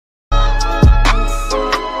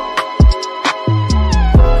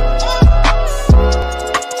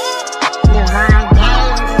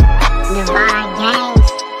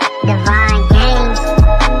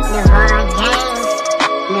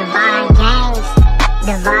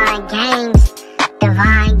Devon Games,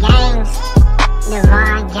 Devon Games,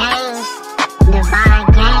 Devon Games, Devon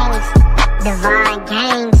Games, Devon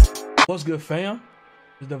Games. What's good, fam?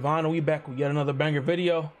 It's Devon, and we back with yet another banger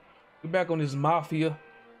video. We back on this Mafia.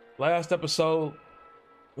 Last episode,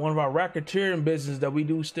 one of our racketeering business that we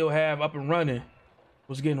do still have up and running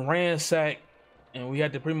was getting ransacked, and we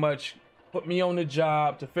had to pretty much put me on the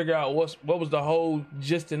job to figure out what was the whole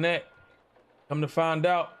gist in that. Come to find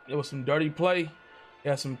out, it was some dirty play. You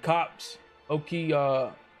had some cops, low-key,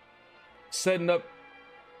 setting up,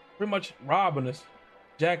 pretty much robbing us,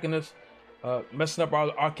 jacking us, messing up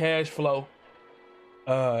our cash flow.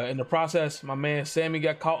 In the process, my man Sammy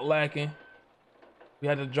got caught lacking. We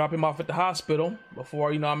had to drop him off at the hospital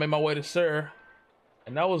before, I made my way to Sir.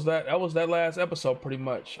 And that was that last episode, pretty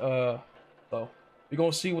much. So we're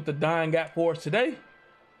gonna see what the Don got for us today.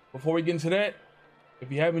 Before we get into that,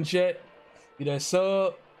 if you haven't yet, get that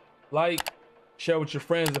sub, like, share with your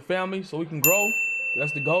friends and family so we can grow.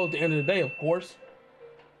 That's the goal at the end of the day, of course.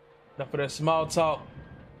 Now for that small talk,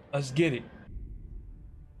 let's get it.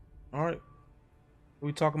 All right. What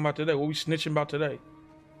we talking about today? What we snitching about today?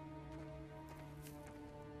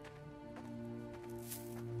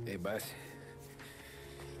 Hey, boss.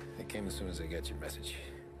 I came as soon as I got your message.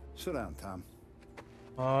 Sit down, Tom.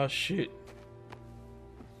 Oh, shit.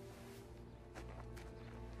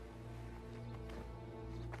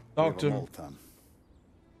 Talk to me. Tom.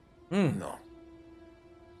 No.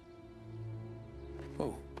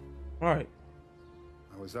 Oh. All right.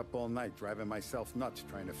 I was up all night driving myself nuts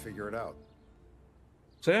trying to figure it out.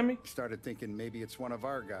 Sammy? Started thinking maybe it's one of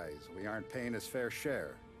our guys. We aren't paying his fair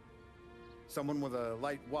share. Someone with a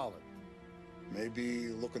light wallet. Maybe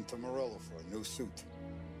looking to Morello for a new suit.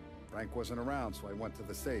 Frank wasn't around, so I went to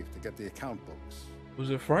the safe to get the account books. Was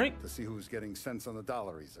it Frank? To see who's getting cents on the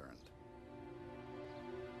dollar he's earned.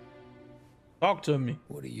 Talk to me.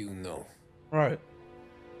 What do you know? All right.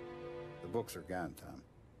 The books are gone, Tom.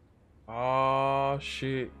 Oh,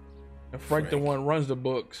 shit. And Frank the one runs the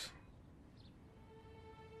books.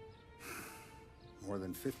 More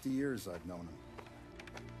than 50 years I've known him.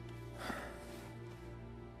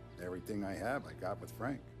 Everything I have, I got with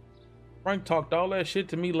Frank. Frank talked all that shit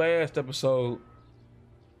to me last episode.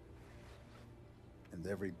 And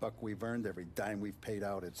every buck we've earned, every dime we've paid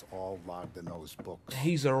out, it's all logged in those books.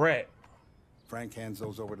 He's a rat. Frank hands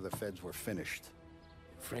those over to the feds, we're finished.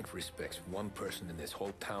 Frank respects one person in this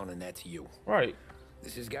whole town, and that's you. Right.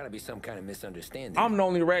 This has got to be some kind of misunderstanding. I'm the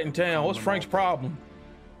only rat in town. What's Frank's problem?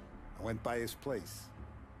 I went by his place.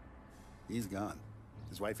 He's gone.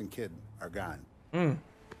 His wife and kid are gone. Hmm.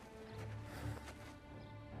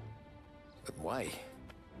 But why?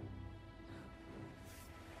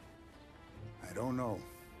 I don't know.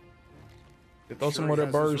 They throw some of that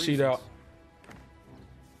bird seed out.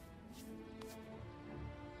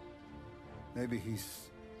 Maybe he's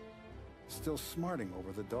still smarting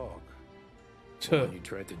over the dog. When you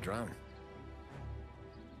tried to drown.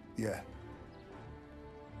 Yeah.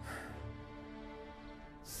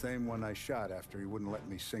 Same one I shot after he wouldn't let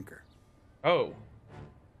me sink her. Oh.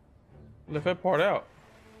 Left that part out.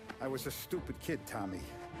 I was a stupid kid, Tommy.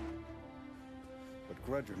 But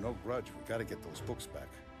grudge or no grudge, we gotta get those books back.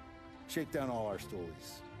 Shake down all our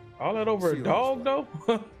stories. All that over a dog, though?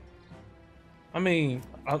 I mean,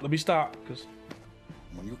 let me stop, because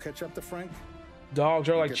when you catch up to Frank, dogs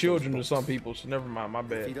are like children to some people, so never mind, my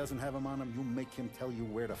bad. If he doesn't have them on him, you make him tell you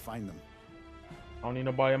where to find them. I don't need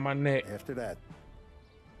nobody in my neck. After that,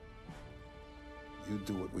 you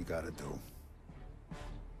do what we gotta do.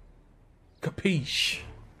 Capiche?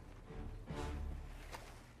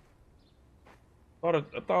 I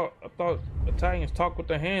thought Italians talk with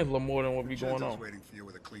their hands a little more than what be going on. Waiting for you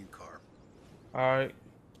with a clean car. All right.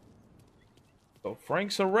 So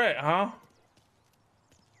Frank's a rat, huh?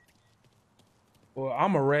 Well,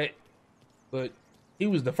 I'm a rat, but he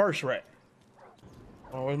was the first rat.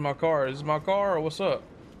 Oh, where's my car? Is this my car or what's up?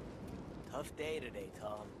 Tough day today,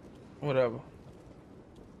 Tom. Whatever.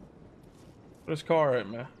 Where's this car at,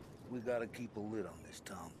 man? We gotta keep a lid on this,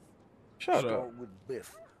 Tom. Shut Start up. with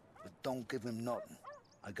Biff, but don't give him nothing.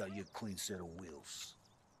 I got you a clean set of wheels.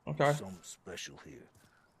 Okay. Something special here,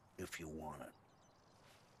 if you want it.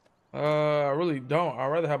 I really don't. I'd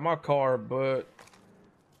rather have my car, but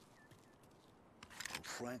When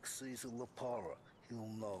Frank sees a La Parra, he'll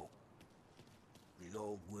know. The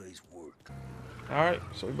old ways work. all right.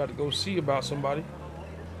 So we about to go see about somebody.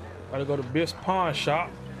 About to go to Biff's pawn shop.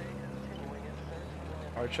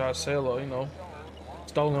 All right, try to sell a,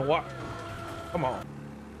 stolen watch. Come on.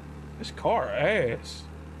 This car ass.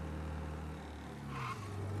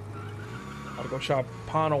 Gotta go shop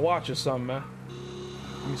pawn a watch or something, man.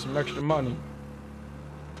 Give me some extra money.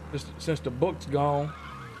 since the book's gone.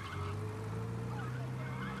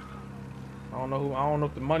 I don't know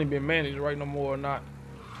if the money been managed right no more or not.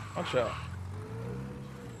 Watch out.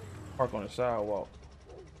 Park on the sidewalk.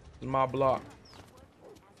 It's my block.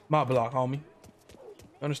 My block, homie.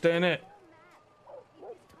 Understand that?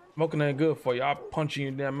 Smoking ain't good for you. I'll punch you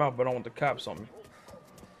in your damn mouth, but I don't want the cops on me.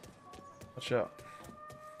 Watch out.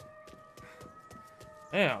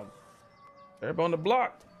 Damn. Everybody on the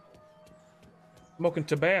block. Smoking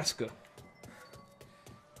Tabasco.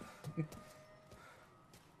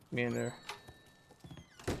 Me in there.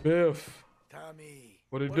 Biff. Tommy.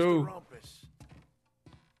 What it what's do? The rumpus?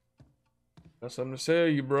 Got something to say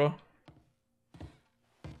to you, bro.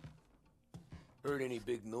 Heard any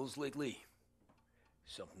big news lately?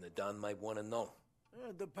 Something that Don might want to know.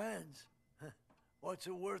 Depends. What's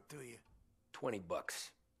it worth to you? $20.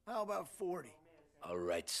 How about 40? All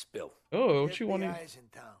right, spill. Oh, what you want to... FBI's in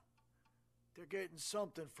town. They're getting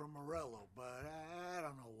something from Morello, but I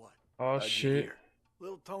don't know what. Oh, How'd you shit. hear?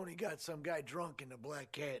 Little Tony got some guy drunk in the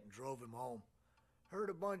Black Cat and drove him home. Heard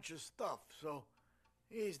a bunch of stuff, so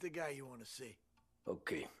he's the guy you want to see.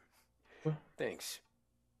 Okay. Thanks.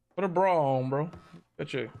 Put a bra on, bro.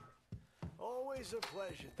 Got your Always a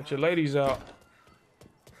pleasure. Got your ladies out.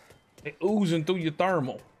 They oozing through your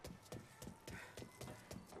thermal.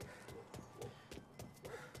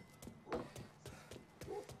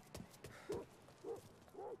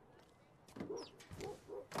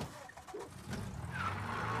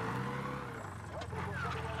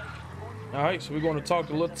 All right, so we're going to talk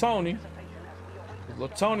to Lil Tony. Lil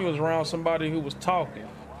Tony was around somebody who was talking.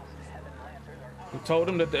 Who told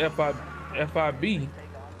him that the FIB,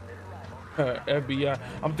 FBI,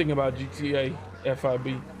 I'm thinking about GTA,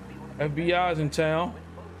 FIB. FBI is in town.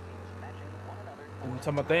 I'm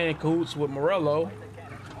talking about they in cahoots with Morello.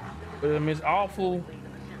 But I mean, it's awful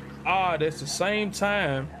odd. It's the same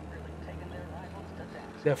time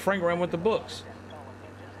that Frank ran with the books.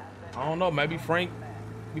 I don't know, maybe Frank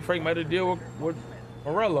made a deal with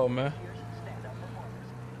Morello, man.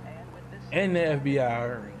 And the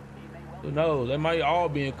FBI. Who knows? They might all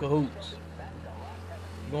be in cahoots.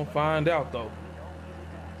 We're gonna find out though.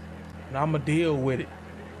 And I'ma deal with it.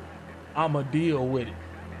 I'ma deal with it.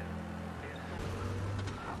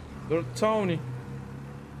 Little Tony.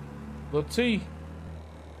 Little T.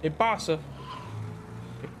 It pasa.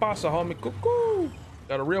 It pasa, homie. Cuckoo.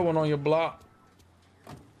 Got a real one on your block.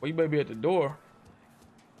 Well, you better be at the door.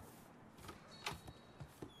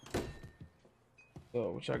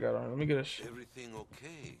 So, what y'all got on? Let me get a Everything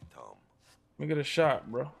okay, Tom? Let me get a shot,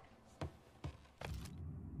 bro.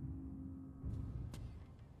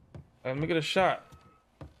 Let me get a shot.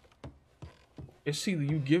 It's either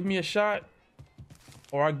you give me a shot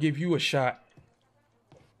or I give you a shot.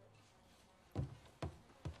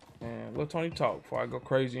 And let Tony talk before I go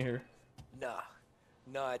crazy in here.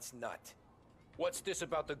 Nah, it's not. What's this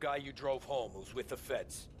about the guy you drove home who's with the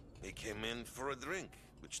feds? He came in for a drink,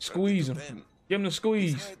 which turned Squeeze into him. pen. Give him the He's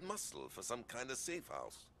squeeze. hired muscle for some kind of safe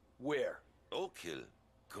house. Where? Oak Hill,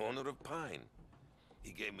 corner of Pine.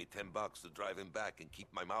 He gave me $10 to drive him back and keep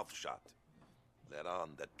my mouth shut. Let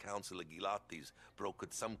on that Councilor Gilatti's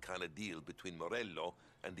brokered some kind of deal between Morello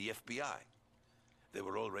and the FBI. They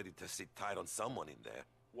were all ready to sit tight on someone in there.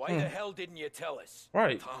 Why the hell didn't you tell us?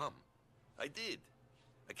 Right. Tom, I did.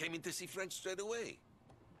 I came in to see Frank straight away. He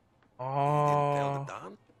didn't Oh, tell the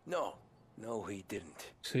Don? No, he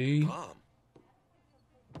didn't. see? Tom,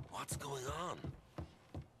 what's going on?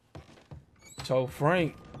 So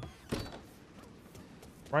Frank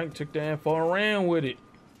took the info and ran with it.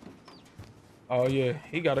 Oh yeah,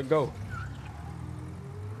 he gotta go.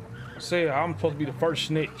 I said I'm supposed to be the first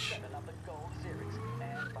snitch.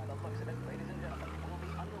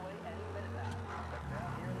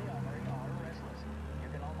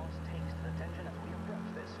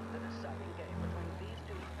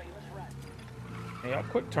 Hey, y'all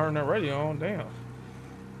quick turn that radio on, damn.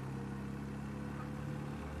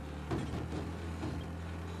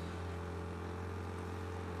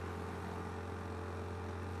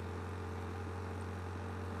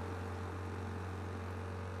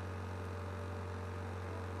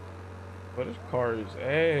 But this car is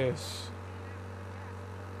ass.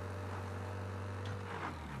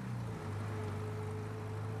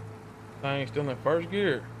 Thing still in first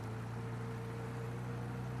gear.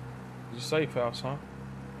 It's a safe house, huh?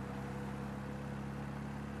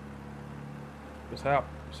 What's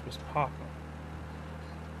happening? What's popping?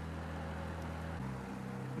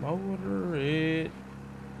 Motor it.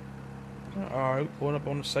 Alright, pulling up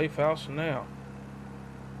on the safe house now.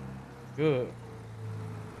 Good.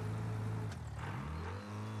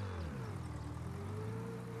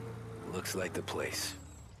 Looks like the place.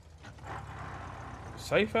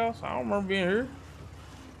 Safe house? I don't remember being here.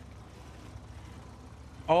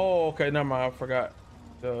 Oh, okay, never mind. I forgot.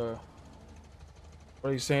 The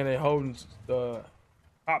what he's saying, they holding the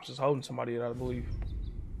cops is holding somebody, I believe.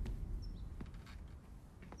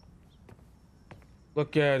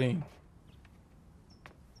 Look at him.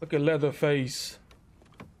 Look at Leatherface.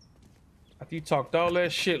 After you talked all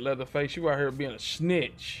that shit, Leatherface, you out here being a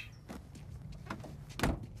snitch.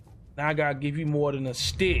 Now I gotta give you more than a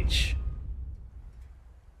stitch.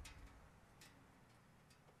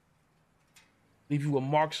 Leave you a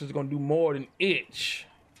mark that's gonna do more than itch.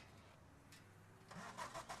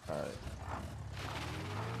 Alright.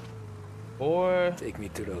 Boy. Take me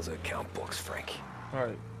to those account books, Frank.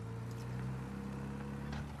 Alright.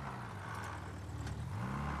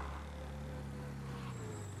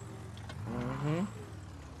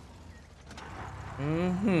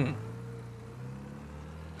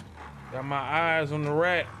 Got my eyes on the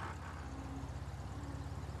rat.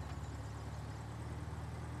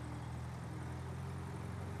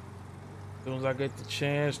 As soon as I get the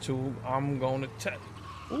chance to, I'm gonna tap.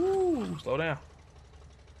 Ooh, slow down.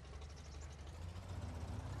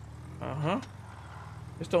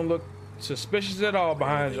 This don't look suspicious at all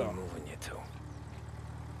behind y'all. Moving you to?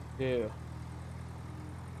 Yeah.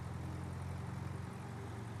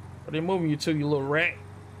 Are they moving you to, you little rat?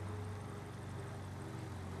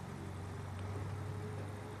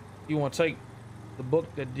 You want to take the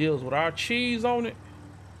book that deals with our cheese on it?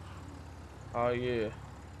 Oh yeah.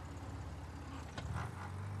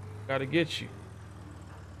 Gotta get you.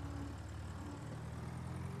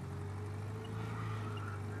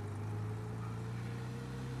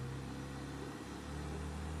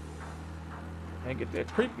 And get that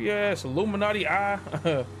creepy ass Illuminati eye.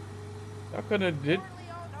 I couldn't have did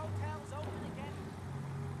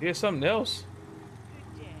something else.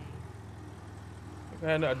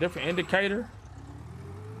 And a different indicator.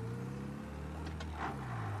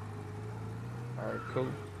 All right, cool.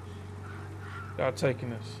 Y'all taking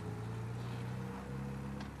this.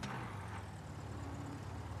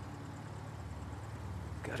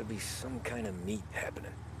 Gotta be some kind of meat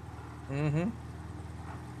happening.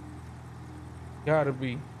 Gotta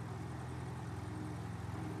be.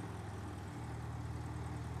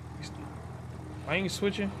 I ain't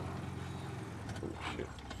switching. Oh shit.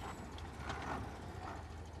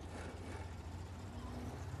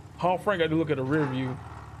 Oh, Frank, I do look at the rear view.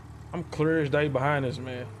 I'm clear as day behind this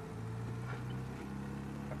man.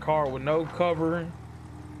 A car with no covering.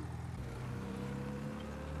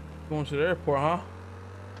 Going to the airport, huh?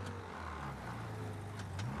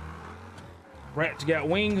 Rats got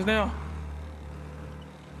wings now?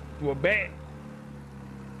 You a bat?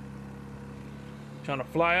 Trying to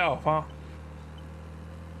fly off, huh?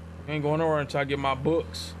 I ain't going nowhere until I get my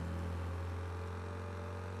books.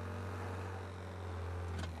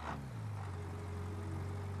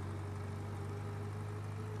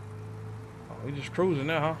 Oh, we just cruising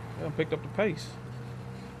now, huh? They done picked up the pace.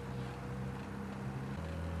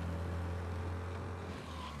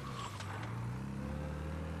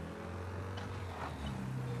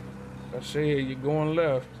 I said, you're going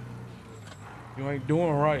left. You ain't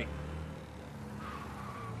doing right.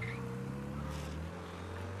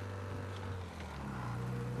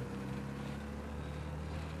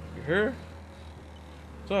 You hear?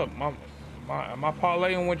 What's up? Am I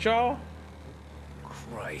parlaying with y'all?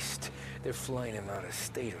 Christ, they're flying him out of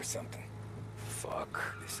state or something. Fuck,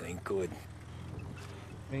 this ain't good.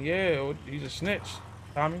 And yeah, he's a snitch,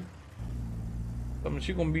 Tommy. I mean,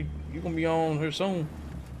 you gonna be on here soon.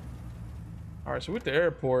 All right, so we're at the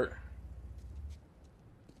airport.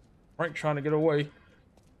 Frank trying to get away.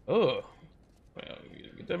 Ugh.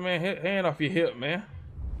 Get that man hand off your hip, man.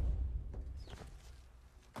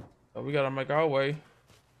 So we gotta make our way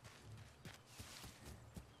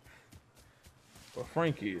where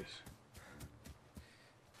Frank is.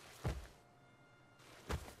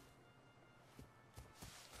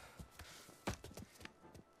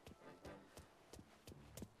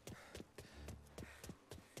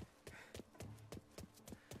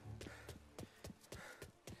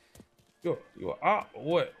 Yo, you a op or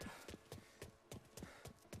what?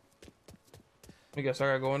 I guess I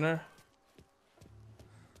gotta go in there.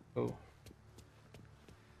 Oh.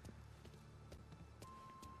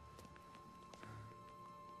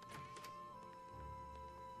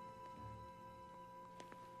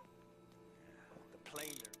 The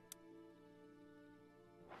planer.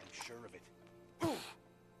 I'm sure of it.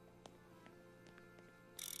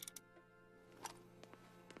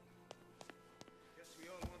 Guess we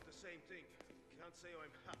all want the same thing. Can't say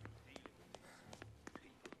I'm happy dealing with these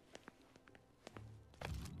people.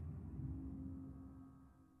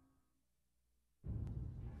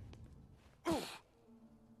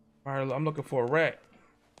 All right, I'm looking for a rat.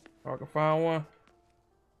 If I can find one.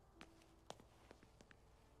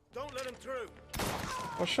 Don't let him through.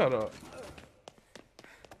 Oh, shut up.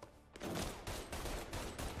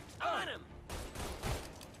 On him!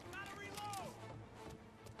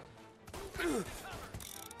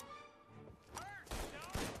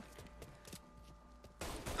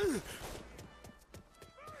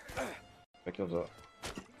 Pick those up.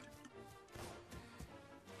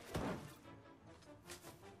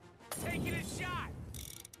 Taking a shot!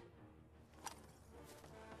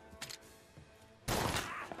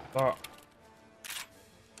 Stop.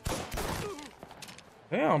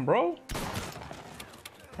 Damn, bro.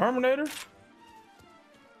 Terminator.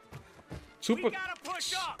 Super. We gotta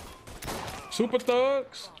push up! Super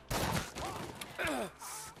thugs.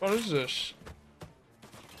 What is this?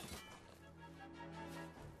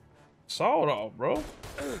 Sawed off, bro.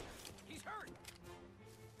 He's hurt!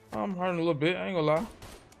 I'm hurting a little bit. I ain't gonna lie.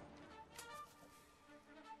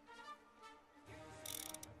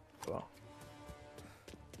 So.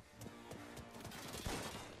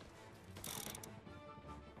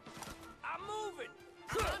 I'm moving!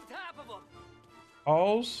 On top of him!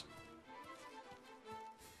 Paws.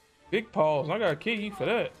 Big paws. I gotta kill you for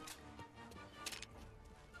that.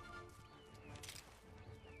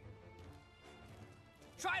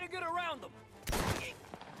 Try to get around them!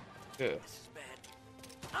 Yeah. This is bad.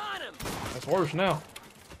 On him! That's worse now.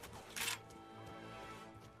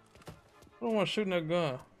 I don't want to shoot that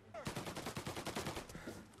gun.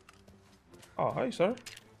 Oh, hey, sir.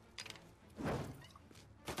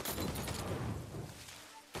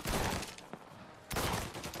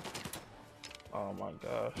 Oh my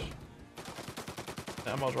gosh.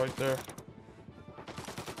 Ammo's right there.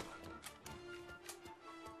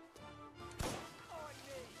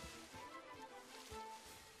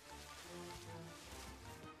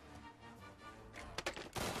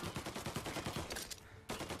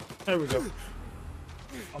 There we go.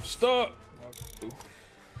 I'm stuck.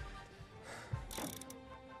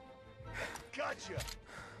 Gotcha.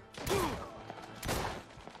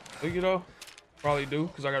 Do you though? Probably do,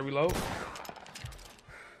 because I got to reload.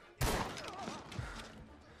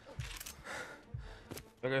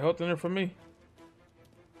 I got health in there for me.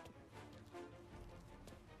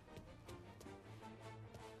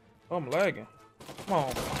 Oh, I'm lagging. Come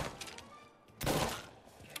on.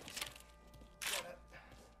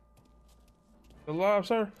 Alive,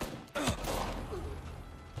 sir?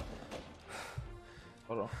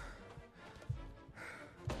 Hold on.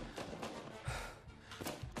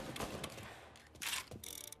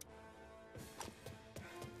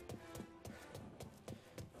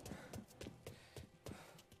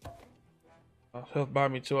 Health by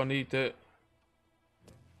me too. I need that.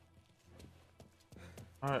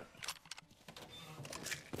 All right.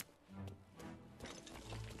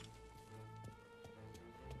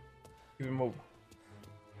 Keep it moving.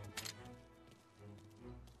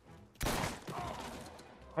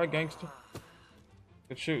 Hi, gangster.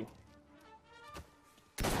 Good shoot.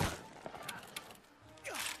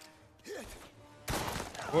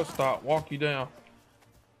 We'll stop. Walk you down.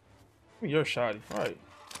 Give me your shotty. All right.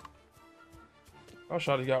 Our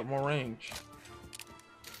shotty got more range.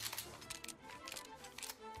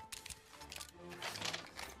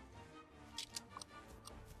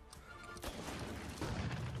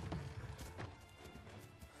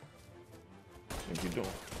 Think you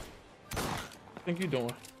doing? Think you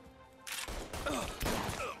doing?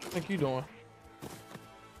 Think you doing?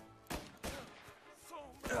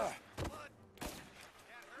 Look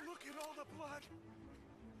at all the blood.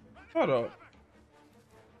 Shut up.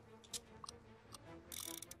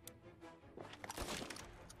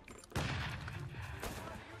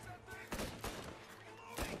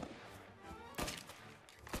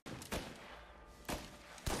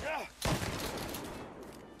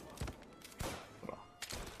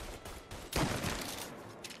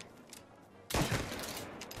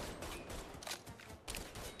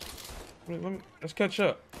 Let's catch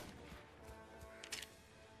up.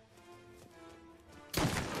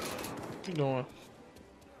 What you doing?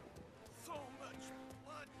 So much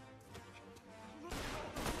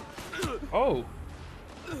blood. Oh.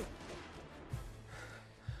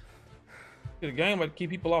 The game might keep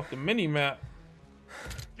people off the mini map.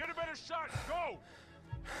 Get a better shot. Go.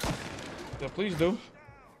 Yeah, please do.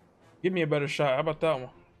 Give me a better shot. How about that one?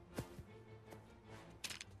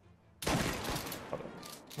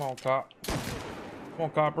 Come on, cop. Come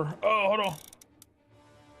on, copper. Oh, hold on.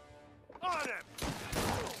 On him.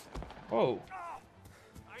 Oh.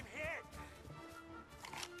 I'm hit.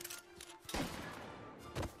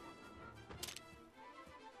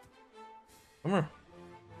 Come here.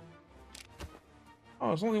 Oh,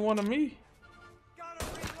 Oh, it's only one of me.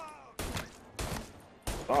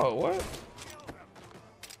 Oh, what?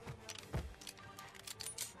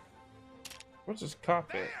 Where's this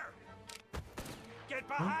cop at? Get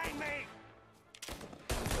behind me!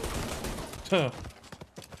 Huh.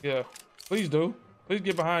 Yeah. Please do. Please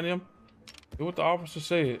get behind him. Do what the officer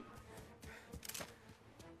said.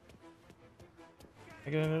 Can I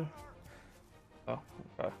get in there? Oh,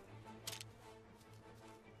 okay.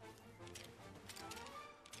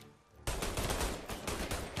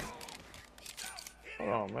 Hold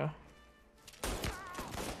on, man.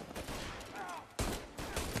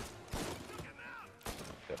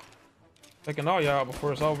 Yeah. Taking all y'all out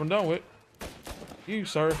before it's over and done with. You,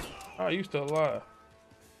 sir. Oh, you still alive.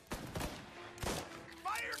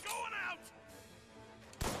 Fire going out!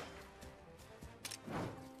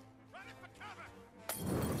 Running for cover!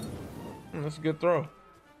 That's a good throw.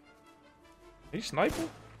 He sniping?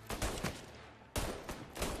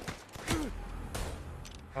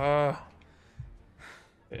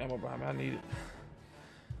 The ammo behind me, I need it.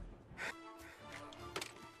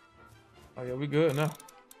 Oh yeah, we good now.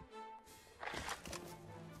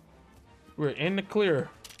 We're in the clear.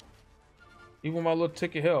 Even my little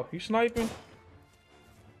ticket health. You sniping?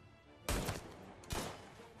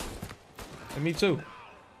 And me too.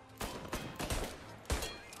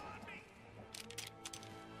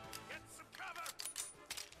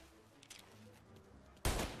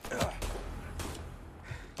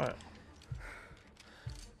 Alright.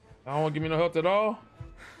 I don't want to give me no help at all.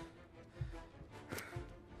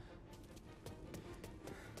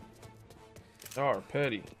 Y'all are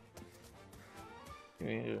petty. Get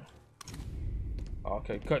in here.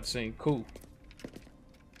 Okay, cutscene, cool.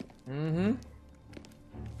 Mm-hmm.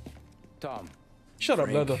 Tom. Shut up,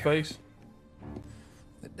 Frank. Leatherface.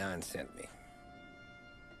 The Don sent me.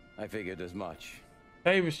 I figured as much.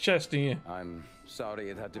 Cave his chest in. I'm sorry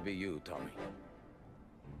it had to be you, Tommy.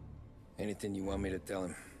 Anything you want me to tell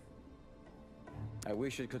him? I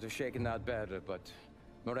wish it could have shaken out better, but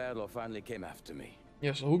Morello finally came after me.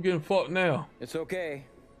 Yeah, so who getting fucked now? It's okay.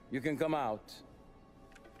 You can come out.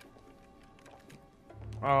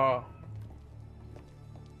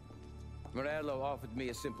 Morello offered me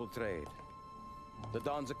a simple trade. The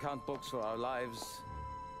Don's account books for our lives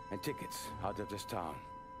and tickets out of this town.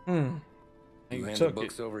 You hand the took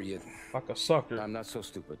books it over yet? like a sucker. I'm not so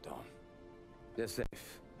stupid, Tom. They're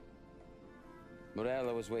safe.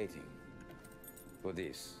 Morello was waiting for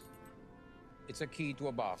this. It's a key to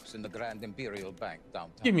a box in the Grand Imperial Bank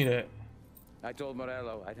downtown. Give me that. I told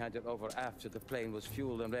Morello I'd hand it over after the plane was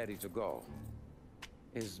fueled and ready to go.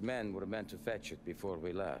 His men were meant to fetch it before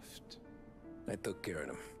we left. I took care of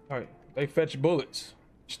them. All right, they fetch bullets.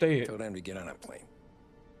 Stay it. Told them to get on a plane.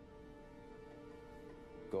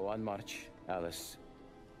 Go on, March. Alice,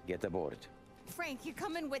 get aboard. Frank, you're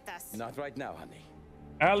coming with us. Not right now, honey.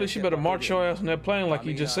 Alice, you better march your ass on that plane like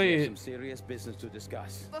you Tommy just and I have said. some serious business to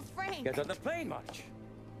discuss. But Frank... Get on the plane, March.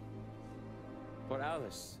 For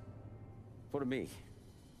Alice. For me.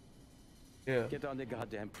 Yeah. Get on the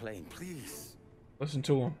goddamn plane, please. Listen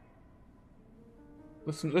to him.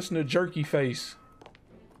 Listen to Jerky Face.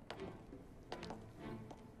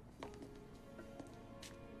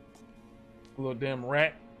 Little damn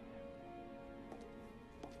rat.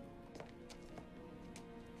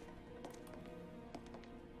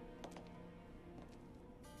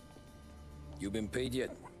 You been paid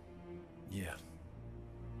yet? Yeah.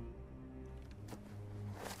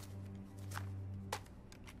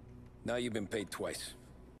 Now you've been paid twice.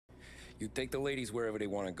 You take the ladies wherever they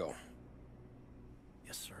want to go.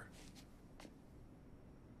 Yes, sir.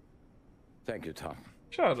 Thank you, Tom.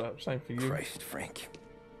 Shut up. Same for you. Christ, Frank.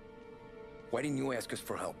 Why didn't you ask us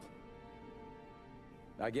for help?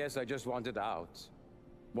 I guess I just wanted out.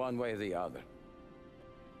 One way or the other.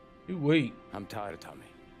 You wait. I'm tired, Tommy.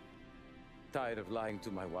 Tired of lying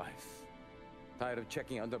to my wife. Tired of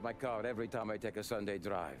checking under my car every time I take a Sunday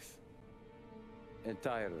drive. And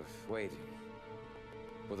tired of waiting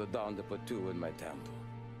for the Dawn to put 2 in my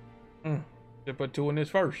temple. They put 2 in this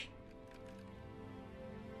first.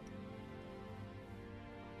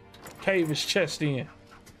 Cave his chest in.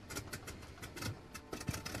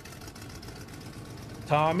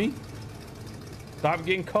 Tommy, stop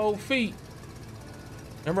getting cold feet.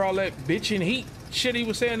 Remember all that bitching heat shit he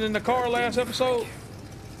was saying in the car last episode?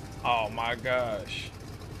 Oh my gosh.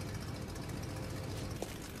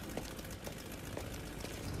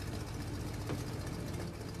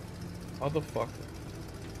 Motherfucker.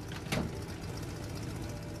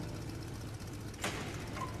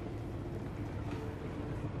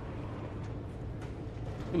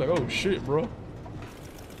 You're like, oh shit, bro.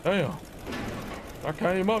 Damn. I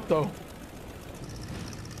came up though.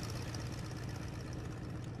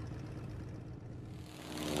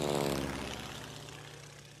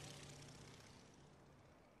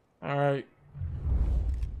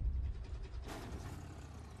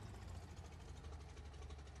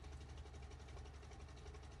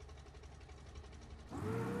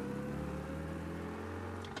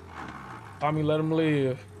 Tommy, let him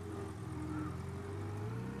live.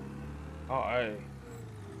 Oh, hey.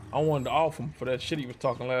 I wanted to off him for that shit he was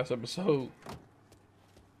talking last episode.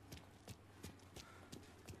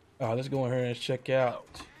 Let's go in here and check out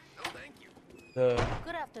the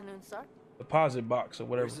Good afternoon, sir. deposit box or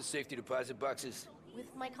whatever. Where's the safety deposit boxes? With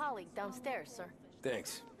my colleague downstairs, sir.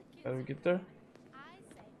 Thanks. How do we get there?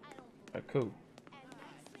 Alright, cool.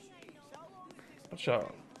 What's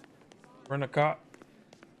up? Rent a cop.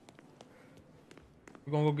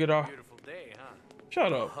 We're gonna go get our. Beautiful day, huh?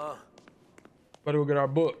 Shut up. Better go get our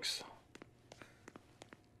books.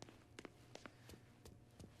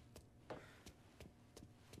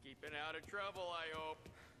 Keeping out of trouble, I hope.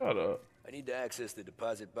 Shut up. I need to access the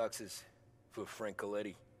deposit boxes for Frank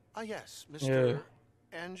Coletti. Ah, yes, Mr.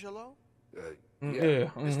 Yeah. Angelo? Yeah.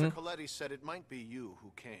 Mr. Coletti said it might be you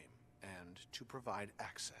who came, and to provide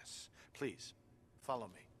access. Please, follow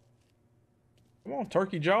me. Come on,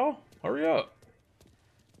 turkey jaw. Hurry up.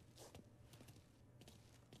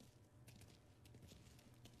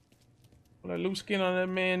 That loose skin on that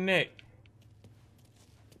man's neck.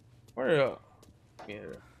 Hurry up. Yeah.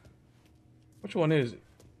 Which one is it?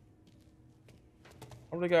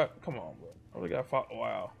 I really got. Come on, bro. I really got.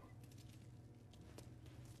 Wow.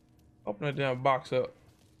 Open that damn box up.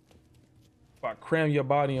 If I cram your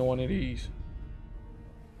body in one of these.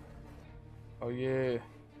 Oh yeah.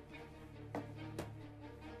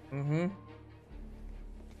 Mm-hmm.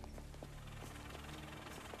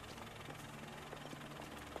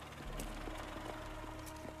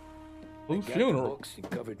 Whose funeral? The books and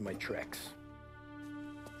covered my tracks.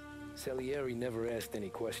 Salieri never asked any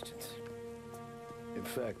questions. In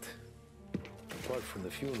fact, apart from the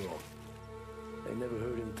funeral, I never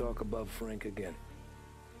heard him talk about Frank again.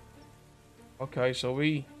 Okay, so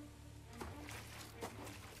we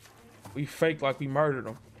faked like we murdered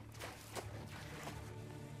him.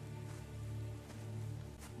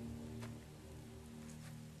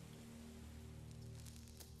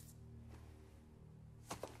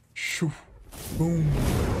 Shoo. Boom.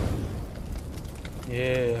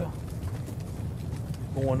 Yeah.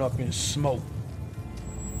 Going up in smoke.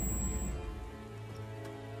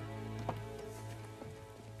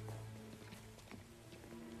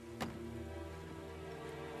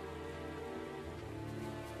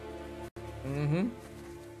 Mm-hmm.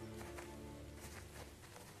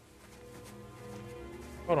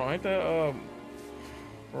 Hold on, ain't that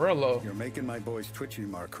Morello? You're making my boys twitchy,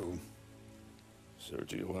 Marcoux.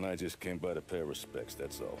 Sergio and I just came by to pay respects,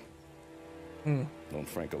 that's all. Known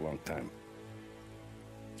Frank a long time.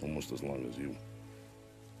 Almost as long as you.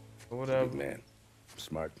 Whatever. Good man.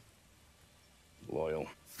 Smart. Loyal.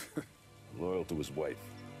 Loyal to his wife.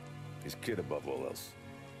 His kid above all else.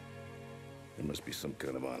 There must be some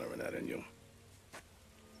kind of honor in that in you.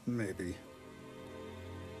 Maybe.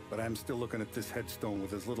 But I'm still looking at this headstone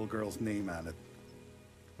with his little girl's name on it.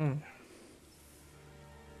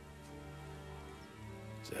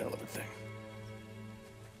 It's a hell of a thing.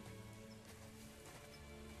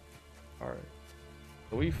 Alright.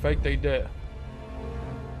 So we faked they death.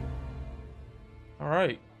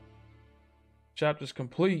 Alright. Chapter's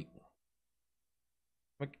complete.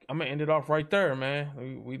 I'm gonna end it off right there,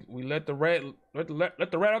 man. We let the rat let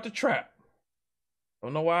the rat out the trap.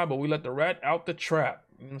 Don't know why, but we let the rat out the trap.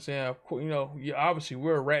 You know what I'm saying? You know, yeah, obviously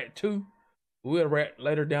we're a rat too. We're a rat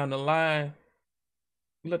later down the line.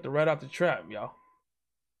 We let the rat out the trap, y'all.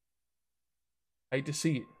 Hate to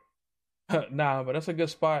see it. Nah, but that's a good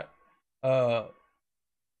spot. I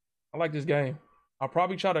like this game. I'll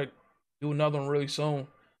probably try to do another one really soon.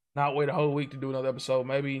 Not wait a whole week to do another episode.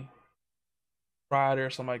 Maybe Friday or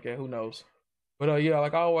something like that. Who knows? But yeah,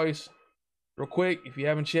 like always, real quick, if you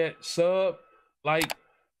haven't yet, sub, like,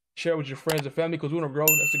 share with your friends and family, because we want to grow.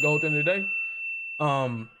 That's the goal at the end of the day.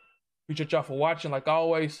 Appreciate y'all for watching, like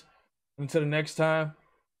always. Until the next time,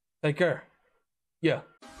 take care. Yeah.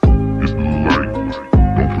 Hit the like, don't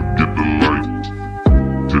forget the like.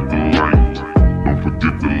 Hit the like, don't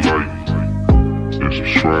forget the like. And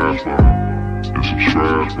subscribe button. And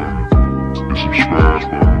subscribe button. And subscribe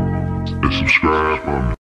button. And subscribe button.